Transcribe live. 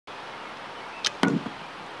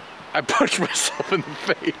I punched myself in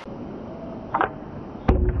the face.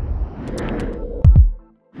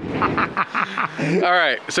 All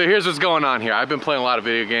right, so here's what's going on here. I've been playing a lot of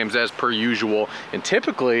video games as per usual, and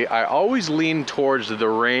typically I always lean towards the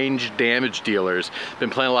range damage dealers. Been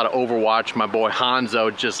playing a lot of Overwatch. My boy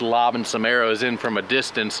Hanzo just lobbing some arrows in from a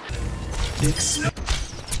distance.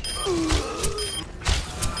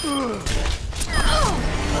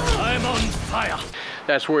 I'm on fire.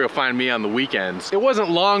 That's where you'll find me on the weekends. It wasn't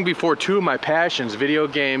long before two of my passions, video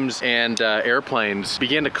games and airplanes,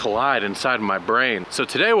 began to collide inside of my brain. So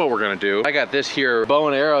today what we're gonna do, I got this here bow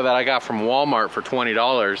and arrow that I got from Walmart for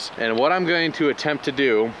 $20. And what I'm going to attempt to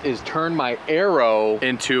do is turn my arrow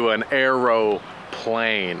into an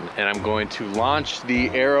ArrowPlane. And I'm going to launch the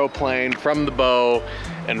ArrowPlane from the bow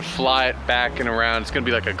and fly it back and around. It's gonna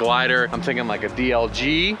be like a glider. I'm thinking like a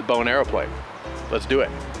DLG, bow and ArrowPlane. Let's do it.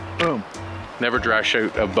 Boom. Never dry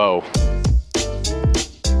shoot a bow.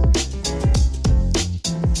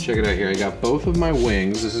 Check it out here. I got both of my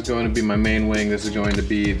wings. This is going to be my main wing. This is going to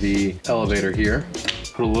be the elevator here.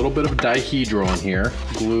 Put a little bit of dihedral on here.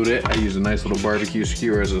 Glued it. I used a nice little barbecue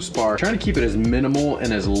skewer as a spar. Trying to keep it as minimal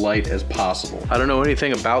and as light as possible. I don't know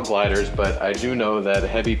anything about gliders, but I do know that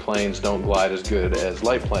heavy planes don't glide as good as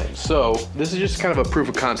light planes. So this is just kind of a proof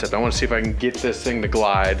of concept. I want to see if I can get this thing to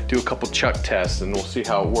glide, do a couple chuck tests, and we'll see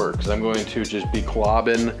how it works. I'm going to just be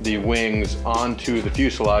globbing the wings onto the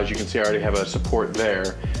fuselage. You can see I already have a support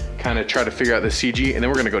there. Kind of try to figure out the CG, and then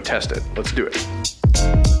we're gonna go test it. Let's do it.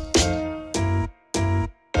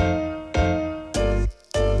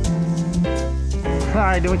 All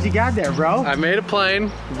right, what you got there, bro? I made a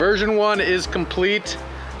plane. Version 1 is complete.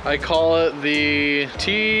 I call it the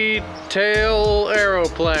T-tail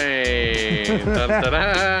ArrowPlane. Dun, dun,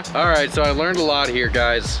 dun. All right, so I learned a lot here,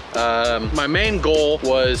 guys. My main goal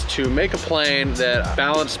was to make a plane that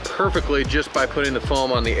balanced perfectly just by putting the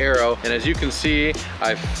foam on the arrow. And as you can see,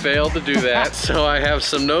 I failed to do that. So I have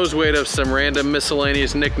some nose weight of some random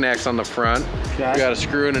miscellaneous knickknacks on the front. Okay. We got a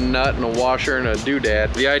screw and a nut and a washer and a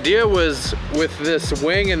doodad. The idea was with this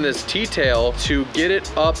wing and this T-tail to get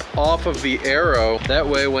it up off of the arrow. That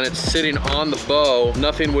way, when it's sitting on the bow,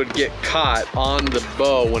 nothing would get caught on the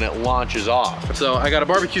bow when it launches off. So I got a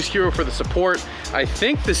barbecue skewer for the support. I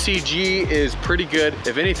think the CG is pretty good.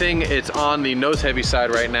 If anything, it's on the nose heavy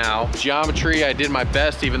side right now. Geometry, I did my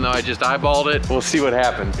best, even though I just eyeballed it. We'll see what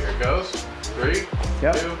happens. Here it goes. 3, 2,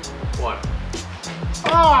 1.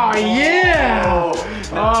 Oh yeah!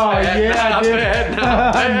 Oh yeah,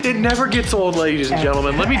 dude. It never gets old, ladies and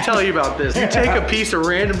gentlemen. Let me tell you about this. You take a piece of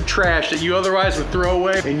random trash that you otherwise would throw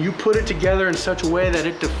away and you put it together in such a way that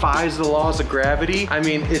it defies the laws of gravity. I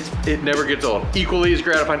mean, it never gets old. Equally as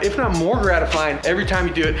gratifying, if not more gratifying, every time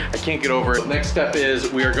you do it. I can't get over it. Next step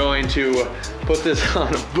is we are going to put this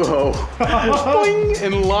on a bow boing,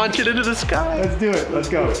 and launch it into the sky. Let's do it. Let's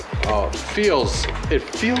go. Oh, it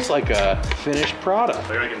feels like a finished product.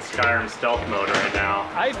 They're like in Skyrim stealth mode right now.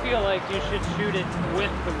 I feel like you should shoot it with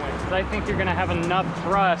the wings. I think you're gonna have enough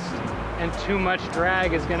thrust and too much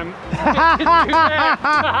drag is gonna do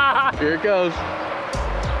that. Here it goes.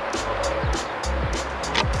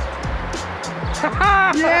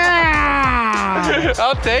 Yeah!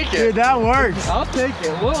 I'll take it. Dude, that works. I'll take it.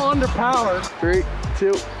 A little underpowered. 3,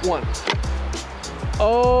 2, 1.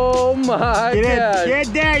 Oh my God. Get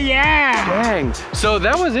there, yeah. Dang. So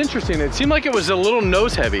that was interesting. It seemed like it was a little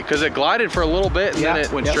nose heavy because it glided for a little bit and then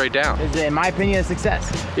it went straight down. It's, in my opinion, a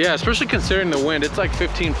success. Yeah, especially considering the wind. It's like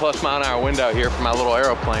 15+ mile/hour wind out here for my little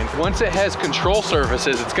ArrowPlane. Once it has control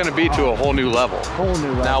surfaces, it's gonna be to a whole new level. Whole new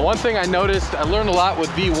level. Now, one thing I noticed, I learned a lot with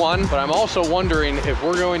V1, but I'm also wondering if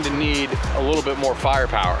we're going to need a little bit more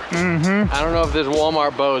firepower. Mm-hmm. I don't know if this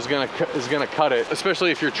Walmart bow is gonna cut it, especially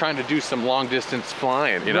if you're trying to do some long distance flying,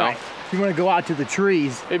 you know? Right. If you want to go out to the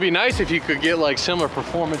trees. It'd be nice if you could get like similar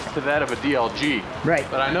performance to that of a DLG. Right.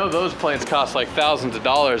 But I know those planes cost like thousands of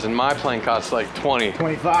dollars and my plane costs like 20.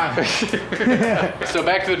 25. So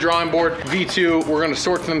back to the drawing board, V2, we're gonna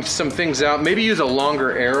sort some things out. Maybe use a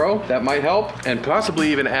longer arrow, that might help, and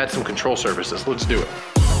possibly even add some control surfaces. Let's do it.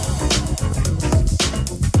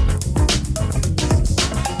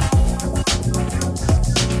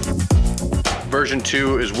 Version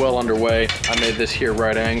 2 is well underway. I made this here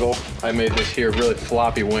right angle. I made this here really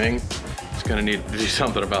floppy wing. It's gonna need to do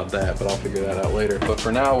something about that, but I'll figure that out later. But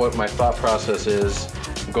for now, what my thought process is,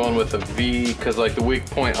 I'm going with a V, because like the weak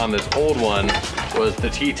point on this old one was the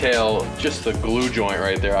T-tail, just the glue joint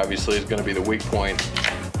right there obviously is gonna be the weak point,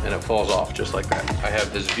 and it falls off just like that. I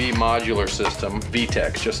have this V modular system,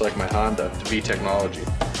 VTech, just like my Honda, it's V technology.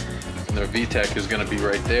 And their VTEC is gonna be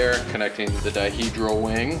right there, connecting the dihedral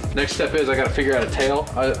wing. Next step is I gotta figure out a tail.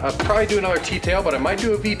 I'll probably do another T-tail, but I might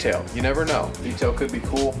do a V-tail. You never know. V-tail could be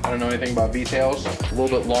cool. I don't know anything about V-tails. A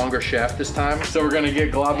little bit longer shaft this time. So we're gonna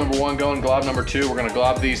get glob number 1 going, glob number 2. We're gonna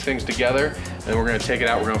glob these things together, and we're gonna take it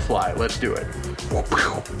out, we're gonna fly. Let's do it.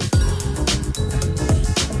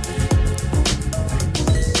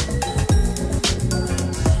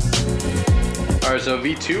 All right, so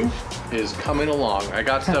V2 is coming along. I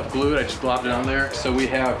got stuff glued, I just globbed it on there. So we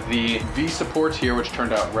have the V supports here, which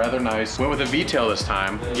turned out rather nice. Went with a V-tail this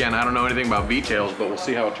time. Again, I don't know anything about V-tails, but we'll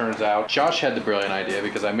see how it turns out. Josh had the brilliant idea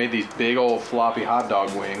because I made these big old floppy hot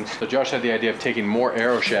dog wings. So Josh had the idea of taking more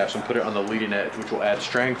arrow shafts and put it on the leading edge, which will add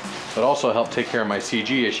strength, but also help take care of my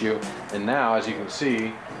CG issue. And now, as you can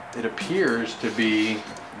see, it appears to be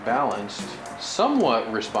balanced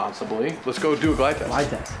somewhat responsibly. Let's go do a glide test. Glide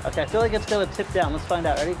test. Okay, I feel like it's gonna tip down. Let's find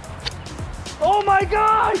out. Ready? Oh my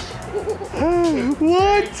gosh!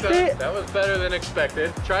 What? That was better than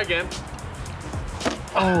expected. Try again.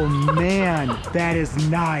 Oh man, that is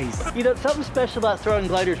nice. You know, something special about throwing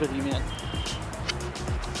gliders with you, man.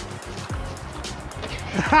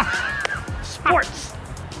 Sports!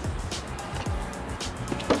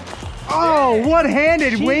 Oh,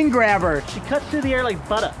 one-handed wing grabber. She cuts through the air like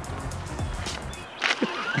butter.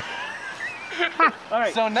 All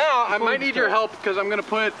right. So now I might need your help because I'm gonna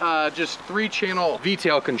put just 3-channel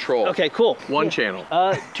V-tail control. Okay, cool. 1 channel.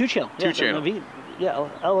 2 channel. 2 channel. V-tail.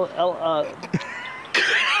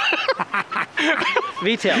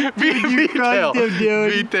 V-tail.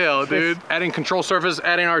 dude. V-tail, dude. Adding control surface,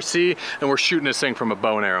 adding RC, and we're shooting this thing from a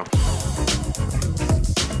bow and arrow.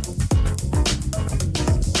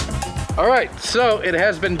 All right, so it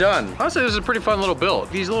has been done. Honestly, this is a pretty fun little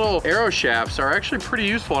build. These little arrow shafts are actually pretty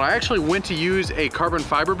useful. And I actually went to use a carbon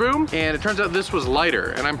fiber boom, and it turns out this was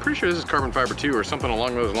lighter. And I'm pretty sure this is carbon fiber too, or something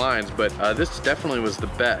along those lines, but this definitely was the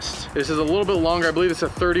best. This is a little bit longer. I believe it's a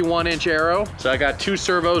 31-inch arrow. So I got 2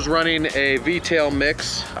 servos running a V-tail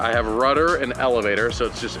mix. I have rudder and elevator, so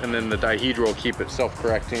it's just, and then the dihedral will keep it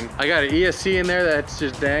self-correcting. I got an ESC in there that's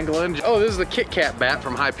just dangling. Oh, this is the Kit Kat bat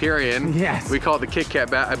from Hyperion. Yes. We call it the Kit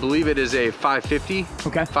Kat bat. I believe it is a 550.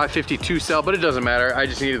 Okay. 552 cell, but it doesn't matter. I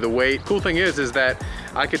just needed the weight. Cool thing is that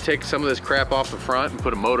I could take some of this crap off the front and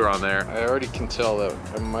put a motor on there. I already can tell that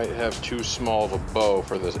I might have too small of a bow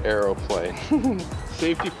for this ArrowPlane.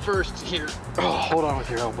 Safety first here. Oh, hold on with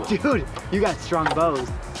your elbow. Dude, you got strong bows.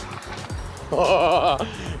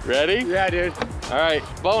 Ready? Yeah, dude. All right,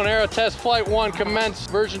 bow and arrow test flight 1 commence,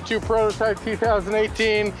 version 2 prototype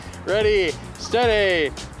 2018. Ready, steady,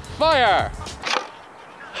 fire!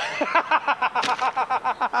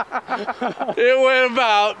 It went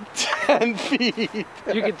about 10 feet.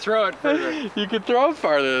 You could throw it further. You could throw it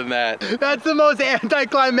farther than that. That's the most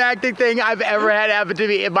anticlimactic thing I've ever had happen to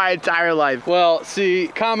me in my entire life. Well, see,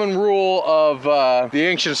 common rule of the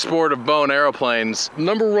ancient sport of bow and aeroplanes,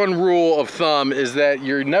 #1 rule of thumb is that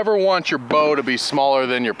you never want your bow to be smaller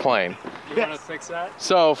than your plane. You want to fix that?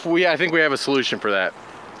 So I think we have a solution for that.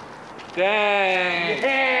 Dang.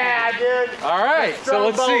 Yeah, dude. All right, so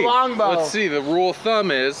let's see. Longbow. Let's see, the rule of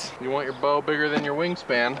thumb is you want your bow bigger than your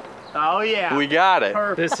wingspan. Oh yeah. We got it.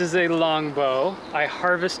 This is a longbow. I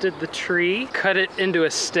harvested the tree, cut it into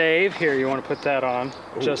a stave. Here, you want to put that on,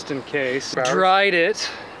 just in case. Dried it,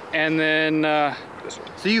 and then This one.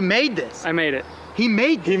 So you made this? I made it. He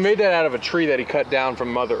made He made that out of a tree that he cut down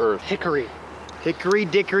from Mother Earth. Hickory. Hickory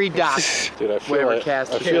dickory dock. Dude, I feel Whatever like,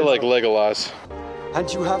 cast I it feel is. like Legolas. And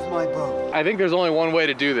you have my bow. I think there's only one way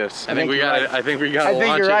to do this. I think we you're got. right. I think we got to I launch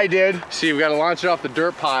think you're it. right, dude. See, we got to launch it off the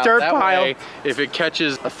dirt pile. Dirt that pile. way, if it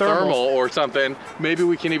catches a thermal or something, maybe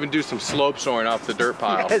we can even do some slope soaring off the dirt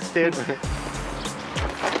pile. Yes, dude.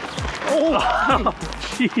 Oh,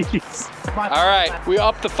 jeez. All right, we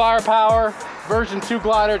upped the firepower. Version 2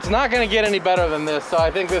 glider. It's not going to get any better than this, so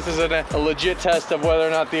I think this is a legit test of whether or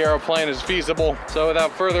not the ArrowPlane is feasible. So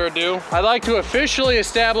without further ado, I'd like to officially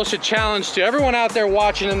establish a challenge to everyone out there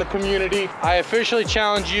watching in the community. I officially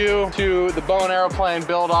challenge you to the Bow and ArrowPlane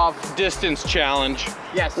build-off distance challenge.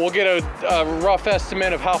 Yes. We'll get a rough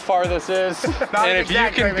estimate of how far this is, and if you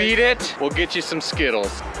can beat it, we'll get you some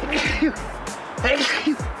Skittles.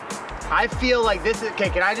 I feel like this is, okay,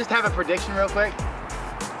 can I just have a prediction real quick?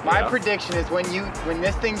 My prediction is when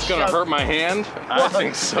this thing's It's gonna hurt my hand? I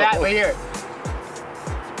think so. That way here.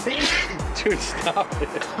 Dude, stop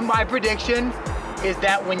it. My prediction is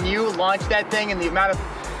that when you launch that thing and the amount of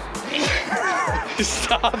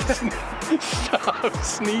Stop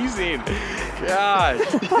sneezing. God.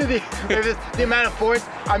 the amount of force,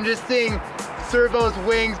 I'm just seeing servos,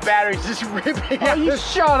 wings, batteries just ripping out. You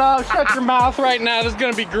shut up. Shut your mouth right now. This is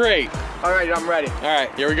gonna be great. All right, I'm ready. All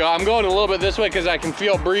right, here we go. I'm going a little bit this way because I can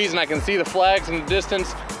feel a breeze and I can see the flags in the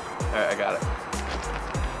distance. All right, I got it.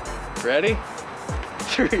 Ready?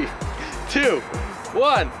 3, 2,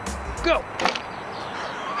 1, go.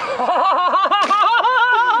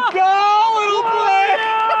 Go, little plane!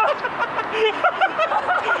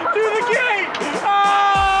 Through the gate! Oh,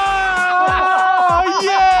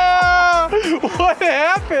 yeah! What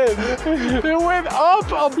happened? It went up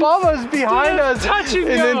above us, behind us, and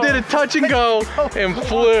then did a touch and go and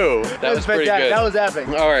flew. That was pretty good. That was epic.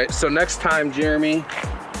 All right, so next time, Jeremy.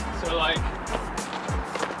 So like,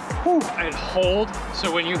 I'd hold,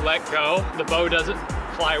 so when you let go, the bow doesn't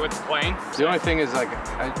fly with the plane. The only thing is like,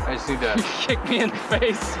 I just need to Kick me in the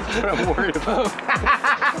face. That's what I'm worried about.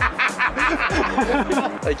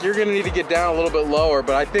 Like you're gonna need to get down a little bit lower,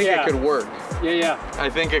 but I think it could work. Yeah. I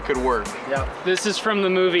think it could work. Yep. This is from the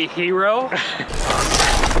movie Hero.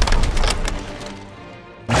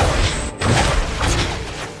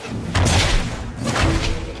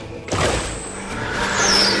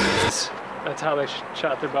 That's how they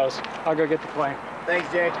shot their bows. I'll go get the plane.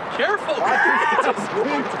 Thanks, Jay. Careful! He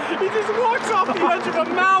just walks off the edge of a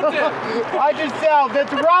mountain. I just tell,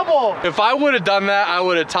 that's rubble. If I would have done that, I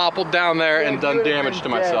would have toppled down there and done you would've damage to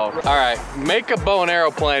been myself. dead. All right, make a bow and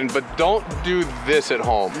arrow plane, but don't do this at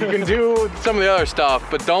home. You can do some of the other stuff,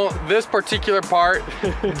 but don't, this particular part,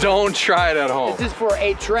 don't try it at home. This is for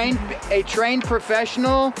a trained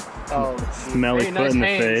professional. Oh, Smelly Hey, foot nice in the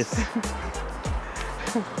hands. face.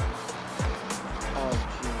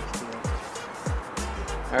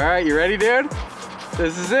 All right, you ready, dude?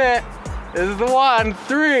 This is it. This is the one.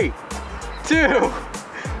 3, 2,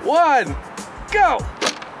 1, go!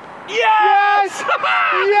 Yes! yes! Look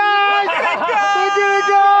at it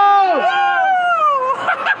go!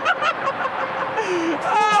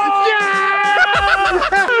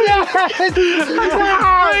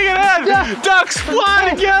 Bring it in! Ducks fly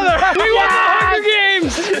together! We won the Hunger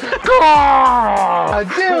Games!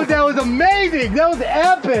 Dude, that was amazing! That was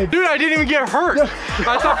epic! Dude, I didn't even get hurt.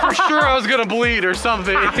 I thought for sure I was gonna bleed or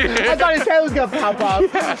something. I thought his head was gonna pop up.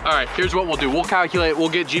 All right, here's what we'll do. We'll calculate, we'll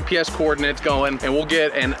get GPS coordinates going, and we'll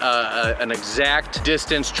get an exact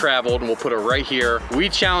distance traveled, and we'll put it right here. We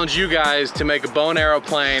challenge you guys to make a bow and arrow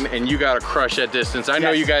plane, and you gotta crush that distance. I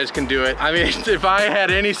know you guys can do it. I mean, if I had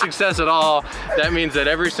any success at all, that means that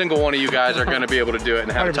every single one of you guys are gonna be able to do it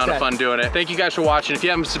and have a ton of 100%. fun doing it. Thank you guys for watching. If you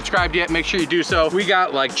haven't subscribed yet, make sure you do so. We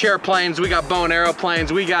got like chair planes, we got bow and arrow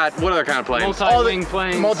planes, we got, what other kind of planes? Multi-wing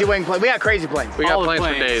planes. Multi-wing plane. We got crazy planes. We got all the planes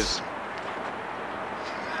for planes. days.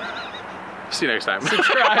 See you next time.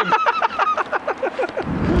 Subscribe.